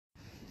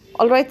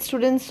All right,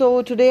 students.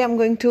 So today I'm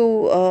going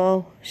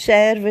to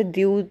share with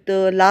you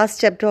the last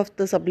chapter of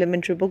the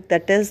supplementary book.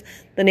 That is,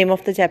 the name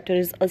of the chapter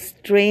is A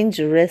Strange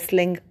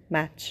Wrestling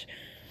Match.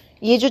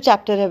 ये जो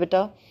chapter है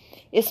बेटा,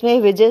 इसमें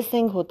विजय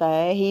सिंह होता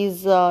है. He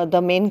is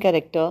the main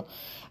character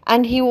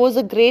and he was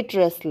a great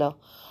wrestler.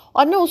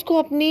 और ना उसको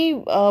अपनी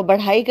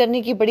बढ़ाई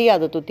करने की बड़ी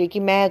आदत होती है कि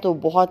मैं तो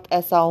बहुत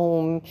ऐसा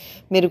हूँ,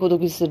 मेरे को तो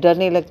किसी से डर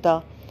नहीं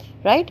लगता.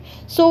 Right,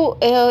 so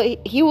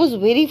he was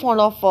very fond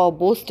of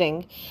boasting,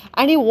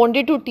 and he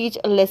wanted to teach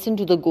a lesson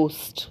to the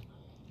ghost.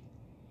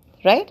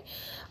 Right.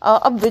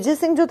 अब विजय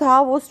सिंह जो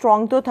था वो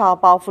स्ट्रांग तो था,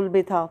 पावरफुल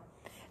भी था,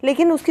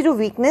 लेकिन उसकी जो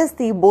वीकनेस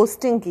थी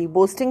बोस्टिंग की.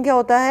 बोस्टिंग क्या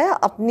होता है?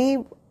 अपनी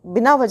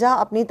बिना वजह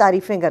अपनी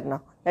तारीफें करना.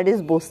 That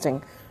is boasting.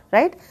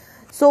 राइट.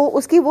 सो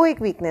उसकी वो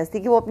एक वीकनेस थी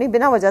कि वो अपनी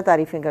बिना वजह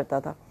तारीफें करता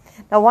था.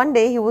 Now one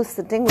day he was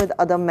sitting with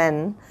other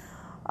main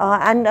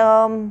and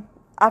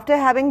after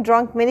having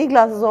drunk many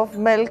glasses of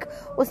milk,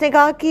 उसने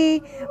कहा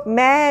कि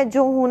मैं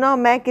जो हूँ ना,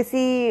 मैं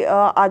किसी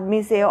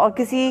आदमी से और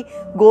किसी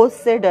गोश्त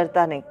से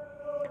डरता नहीं.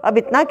 अब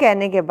इतना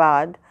कहने के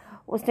बाद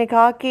उसने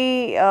कहा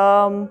कि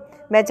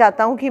मैं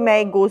चाहता हूँ कि मैं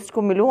एक गोश्त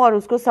को मिलूँ और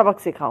उसको सबक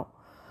सिखाऊं.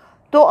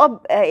 तो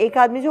अब एक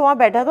आदमी जो वहाँ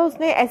बैठा था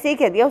उसने ऐसे ही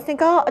कह दिया. उसने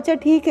कहा अच्छा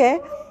ठीक है,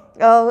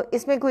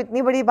 इसमें कोई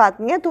इतनी बड़ी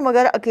बात नहीं है. तुम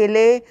अगर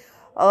अकेले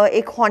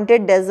एक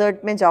हॉन्टेड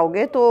डेजर्ट में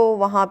जाओगे तो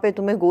वहाँ पे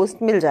तुम्हें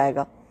गोश्त मिल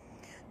जाएगा.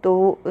 So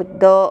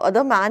the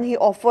other man, he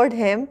offered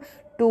him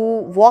to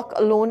walk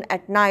alone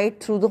at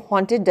night through the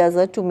haunted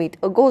desert to meet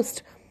a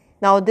ghost.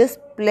 Now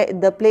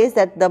the place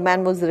that the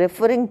man was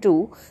referring to,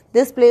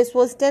 this place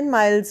was 10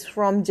 miles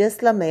from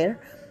Jaisalmer,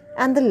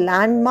 and the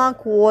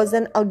landmark was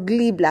an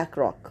ugly black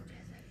rock.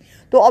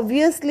 तो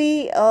obviously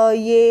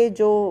ये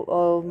जो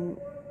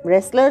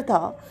wrestler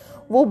था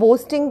वो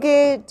boasting के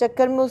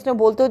चक्कर में उसने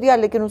बोल तो दिया,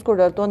 लेकिन उसको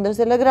डर तो अंदर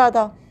से लग रहा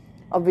था.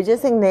 अब विजय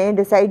सिंह ने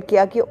डिसाइड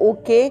किया कि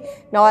okay,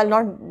 now I will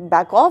not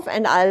back of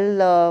and I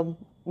will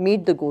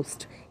meet the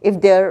ghost if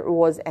there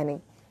was any.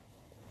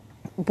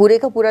 पूरे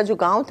का पूरा जो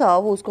गांव था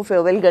वो उसको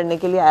फेयरवेल करने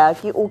के लिए आया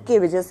कि ओके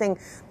विजय सिंह,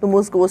 तुम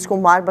उस गोस्ट को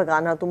मार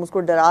भगाना, तुम उसको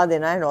डरा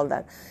देना एंड ऑल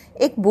दैट.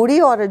 एक बूढ़ी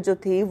औरत जो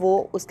थी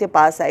वो उसके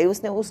पास आई.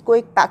 उसने उसको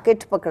एक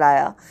पैकेट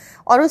पकड़ाया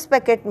और उस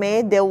पैकेट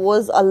में there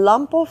was a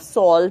lump of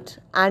salt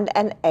and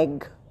an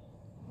egg.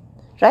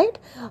 Right.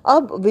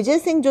 अब विजय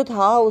सिंह जो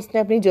था उसने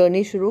अपनी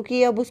जर्नी शुरू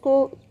की. अब उसको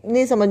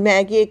नहीं समझ में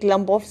आया कि एक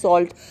लंप ऑफ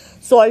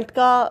सॉल्ट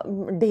का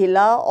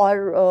ढेला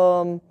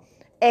और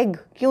एग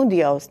क्यों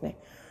दिया उसने.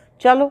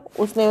 चलो,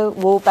 उसने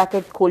वो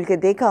पैकेट खोल के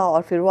देखा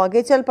और फिर वो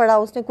आगे चल पड़ा.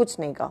 उसने कुछ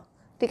नहीं कहा.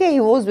 ठीक है, he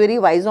was very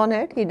wise on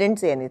it, he didn't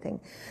say anything.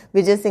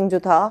 Vijay Singh जो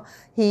था,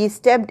 ही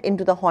stepped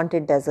into the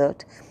haunted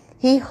desert.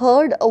 He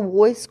heard a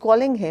voice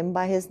calling him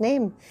by his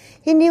name.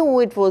 He knew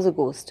it was a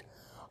ghost.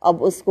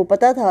 अब उसको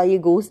पता था ये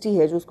गोस्ट ही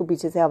है जो उसको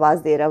पीछे से आवाज़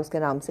दे रहा है उसके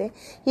नाम से.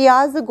 He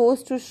asked the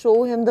ghost to show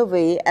him the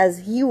way as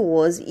he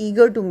was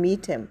eager to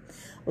meet him.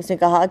 उसने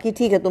कहा कि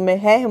ठीक है, तुम्हें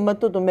है हिम्मत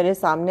तो तुम मेरे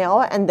सामने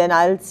आओ and then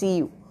I will see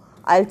you.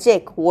 I will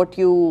check what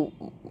you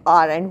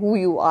are and who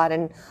you are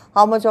and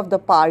how much of the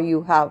power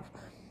you have.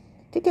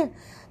 ठीक है.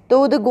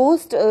 तो द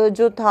गोस्ट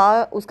जो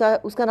था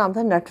उसका नाम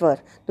था Natwar.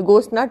 The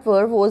ghost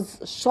Natwar was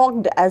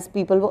shocked as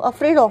people were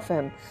afraid of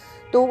him.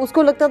 तो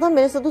उसको लगता था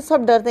मेरे से तो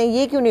सब डरते हैं,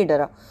 ये क्यों नहीं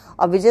डरा.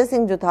 अब विजय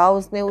सिंह जो था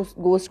उसने उस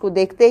गोश्त को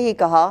देखते ही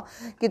कहा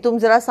कि तुम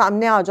जरा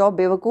सामने आ जाओ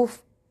बेवकूफ़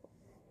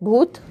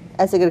भूत,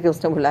 ऐसे करके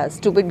उसने बुलाया,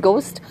 स्टूपिड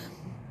गोस्ट.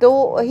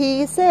 तो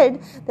he said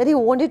that he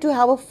wanted to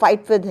have a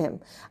fight with him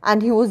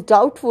and he was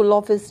doubtful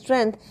of his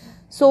strength.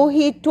 So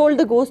he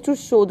told the ghost to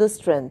show the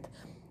strength.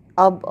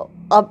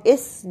 अब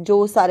इस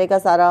जो सारे का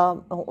सारा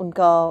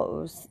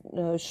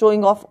उनका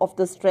शोइंग ऑफ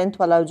द स्ट्रेंथ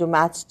वाला जो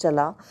match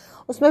चला,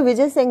 उसमें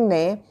विजय सिंह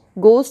ने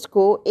गोस्ट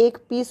को एक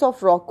पीस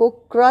ऑफ रॉक को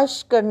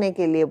क्रश करने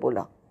के लिए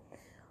बोला.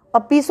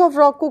 अब पीस ऑफ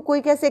रॉक को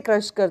कोई कैसे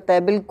क्रश करता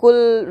है? बिल्कुल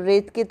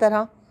रेत की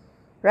तरह.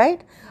 राइट.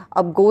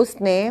 अब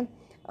गोस्ट ने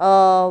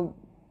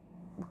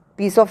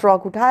पीस ऑफ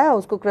रॉक उठाया,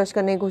 उसको क्रश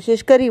करने की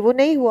कोशिश करी, वो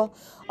नहीं हुआ.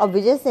 अब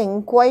विजय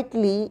सिंह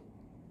क्वाइटली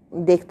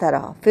देखता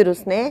रहा. फिर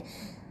उसने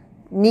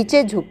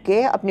नीचे झुक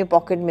के अपनी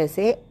पॉकेट में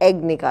से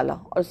एग निकाला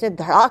और उसने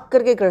धड़ाक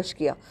करके क्रश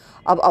किया.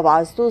 अब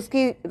आवाज़ तो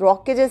उसकी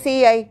रॉक के जैसे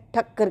ही आई,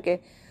 ठक करके,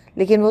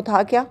 लेकिन वो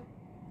था क्या?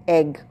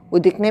 एग. वो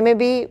दिखने में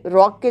भी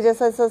रॉक के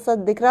जैसा सा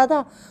दिख रहा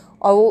था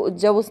और वो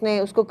जब उसने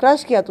उसको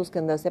क्रश किया तो उसके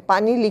अंदर से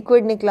पानी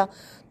लिक्विड निकला.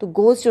 तो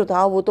गोश्त जो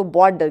था वो तो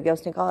बहुत डर गया.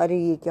 उसने कहा अरे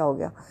ये क्या हो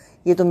गया,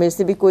 ये तो मेरे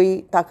से भी कोई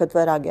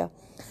ताकतवर आ गया.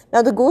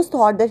 Now the ghost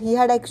thought that he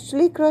had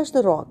actually crushed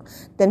the rock.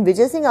 Then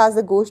Vijay Singh asked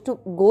the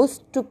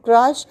ghost to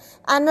crush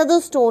another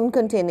stone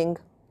containing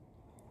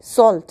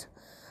salt.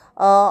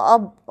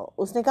 अब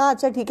उसने कहा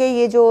अच्छा ठीक है,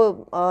 ये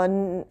जो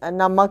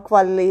नमक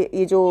वाले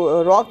ये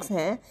जो रॉक्स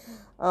हैं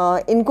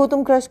इनको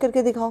तुम क्रश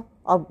करके दिखाओ.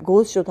 अब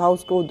गोश्त जो था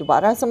उसको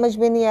दोबारा समझ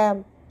में नहीं आया.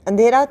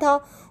 अंधेरा था,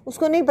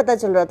 उसको नहीं पता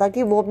चल रहा था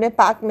कि वो अपने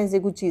पैक में से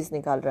कुछ चीज़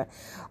निकाल रहा है.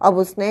 अब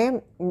उसने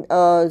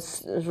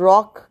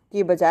रॉक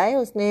के बजाय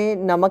उसने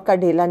नमक का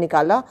ढेला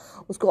निकाला,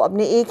 उसको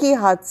अपने एक ही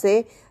हाथ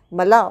से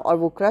मला और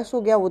वो क्रश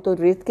हो गया, वो तो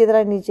रेत की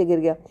तरह नीचे गिर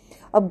गया.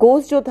 अब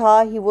घोस्ट जो था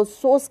ही वॉज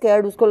सो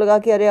स्केयर्ड, उसको लगा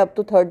कि अरे अब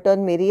तो थर्ड टर्न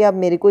मेरी है, अब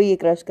मेरे को ही ये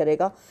क्रश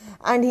करेगा.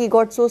 And he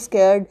got so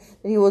scared,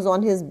 he was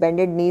on his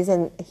bended knees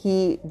and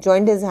he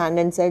joined his hand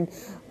and said,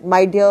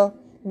 my dear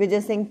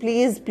Vijay Singh,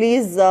 please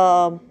please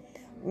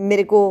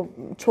मेरे को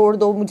छोड़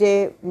दो,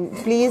 मुझे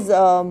प्लीज़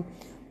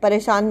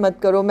परेशान मत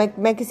करो,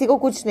 मैं किसी को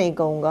कुछ नहीं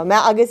कहूँगा, मैं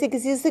आगे से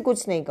किसी से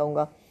कुछ नहीं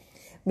कहूँगा.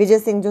 विजय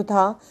सिंह जो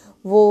था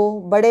वो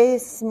बड़े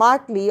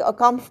स्मार्टली और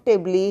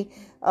कंफर्टेबली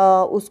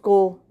उसको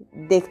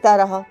देखता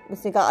रहा.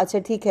 उसने कहा अच्छा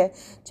ठीक है,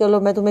 चलो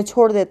मैं तुम्हें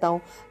छोड़ देता हूँ.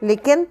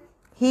 लेकिन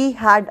ही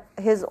हैड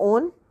हिज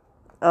ओन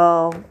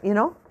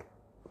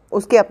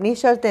उसकी अपनी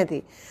शर्तें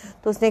थी.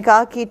 तो उसने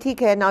कहा कि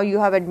ठीक है, now you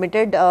have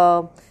admitted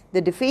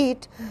the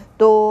defeat.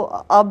 तो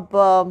अब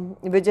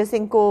विजय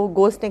सिंह को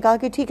घोस्ट ने कहा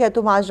कि ठीक है,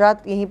 तुम आज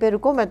रात यहीं पे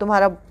रुको, मैं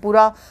तुम्हारा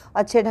पूरा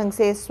अच्छे ढंग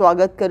से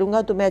स्वागत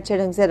करूँगा, तुम्हें अच्छे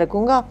ढंग से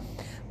रखूँगा.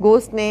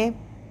 घोस्ट ने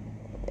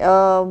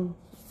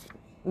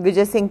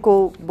विजय सिंह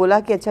को बोला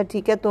कि अच्छा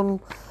ठीक है, तुम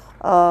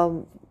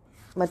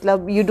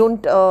मतलब you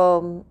don't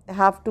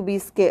have to be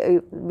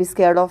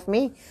scared of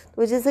me.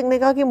 तो विजय सिंह ने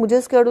कहा कि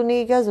मुझे स्केयर्ड होने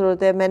की क्या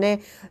ज़रूरत है, मैंने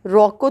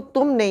रॉक को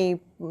तुम नहीं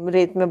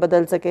रेत में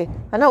बदल सके,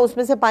 है ना,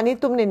 उसमें से पानी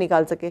तुम नहीं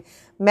निकाल सके,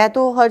 मैं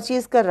तो हर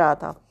चीज़ कर रहा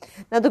था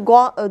ना.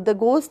 द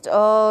घोस्ट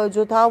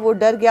जो था वो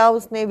डर गया.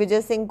 उसने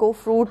विजय सिंह को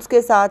फ्रूट्स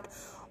के साथ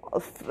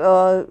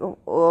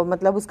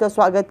मतलब उसका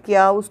स्वागत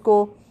किया,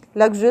 उसको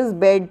लग्जरियस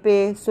बेड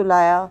पे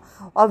सुलाया.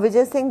 और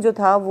विजय सिंह जो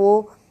था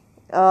वो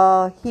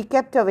he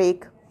kept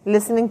awake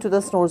listening to the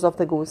snores of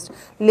the ghost.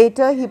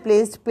 Later he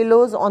placed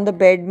pillows on the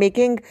bed,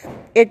 making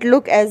it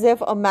look as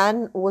if a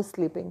man was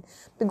sleeping.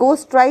 The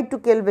ghost tried to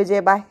kill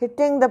Vijay by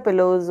hitting the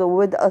pillows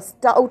with a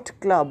stout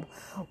club.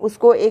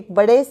 उसको एक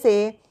बड़े से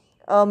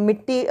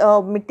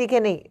मिट्टी के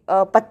नहीं,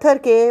 पत्थर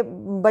के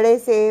बड़े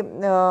से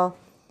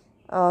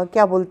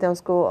क्या बोलते हैं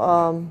उसको,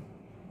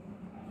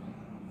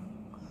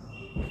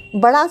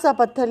 बड़ा सा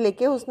पत्थर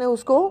लेके उसने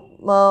उसको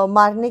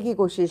मारने की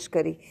कोशिश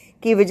करी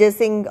कि विजय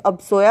सिंह अब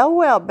सोया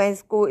हुआ है, अब मैं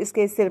इसको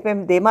इसके सिर पे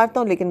दे मारता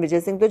हूँ. लेकिन विजय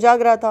सिंह तो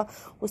जाग रहा था.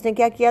 उसने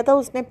क्या किया था,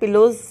 उसने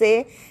पिलोज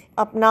से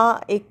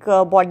अपना एक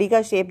बॉडी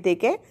का शेप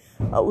देके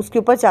उसके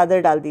ऊपर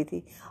चादर डाल दी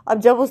थी. अब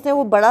जब उसने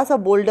वो बड़ा सा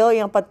बोल्डर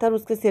या पत्थर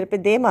उसके सिर पे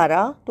दे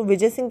मारा तो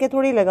विजय सिंह के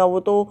थोड़ी लगा, वो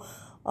तो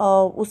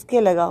उसके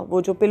लगा,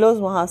 वो जो पिलोज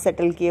वहाँ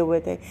सेटल किए हुए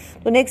थे.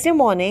 तो next day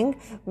morning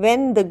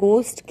when the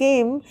ghost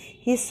came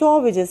he saw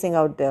Vijay Singh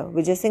out there.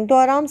 Vijay Singh तो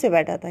आराम से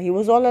बैठा था, he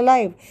was all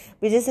alive.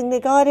 Vijay Singh ने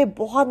कहा अरे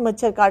बहुत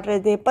मच्छर काट रहे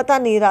थे, पता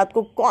नहीं रात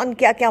को कौन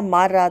क्या क्या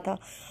मार रहा था.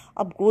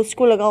 अब घोस्ट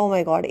को लगा, ओ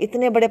माय गॉड,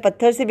 इतने बड़े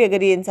पत्थर से भी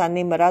अगर ये इंसान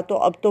नहीं मरा तो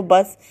अब तो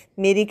बस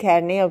मेरी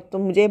खैर नहीं, अब तो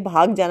मुझे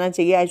भाग जाना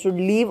चाहिए. I should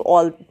leave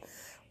all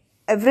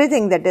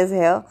everything that is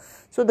here.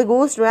 So the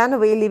ghost ran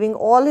away, leaving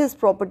all his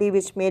property,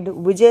 which made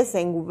Vijay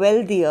Singh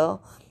wealthier,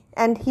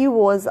 and he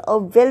was a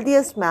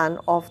wealthiest man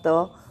of the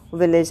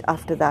village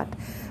after that.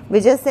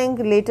 Vijay Singh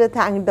later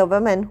thanked the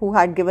woman who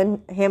had given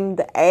him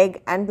the egg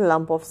and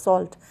lump of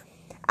salt,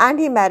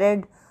 and he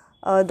married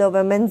the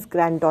woman's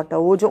granddaughter.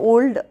 वो जो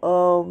old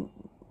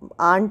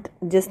aunt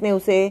जिसने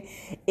उसे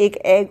एक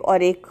egg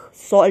और एक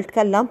salt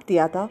का lump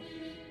दिया था,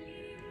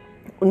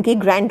 उनकी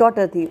ग्रैंड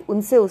डॉटर थी,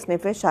 उनसे उसने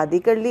फिर शादी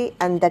कर ली.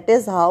 And that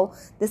is how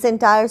this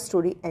entire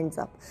story ends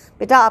up.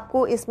 बेटा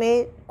आपको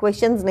इसमें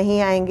क्वेश्चंस नहीं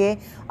आएंगे,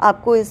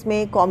 आपको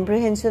इसमें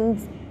कॉम्प्रिहेंशन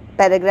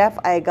पैराग्राफ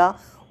आएगा,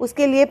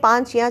 उसके लिए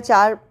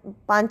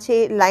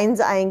 5-6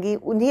 लाइंस आएंगी,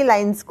 उन्हीं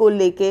लाइंस को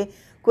लेके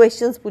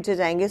क्वेश्चंस पूछे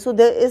जाएंगे. So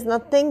there is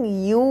nothing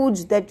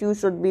huge that you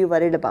should be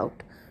worried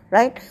about,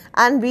 right.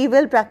 And we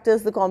will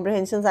practice the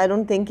comprehensions. I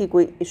don't think कि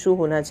कोई इशू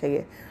होना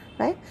चाहिए,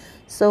 right.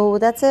 So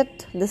that's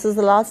it. This is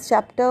the last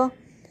chapter.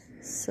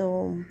 So,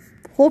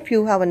 hope you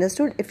have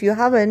understood. If you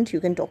haven't, you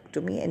can talk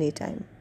to me anytime.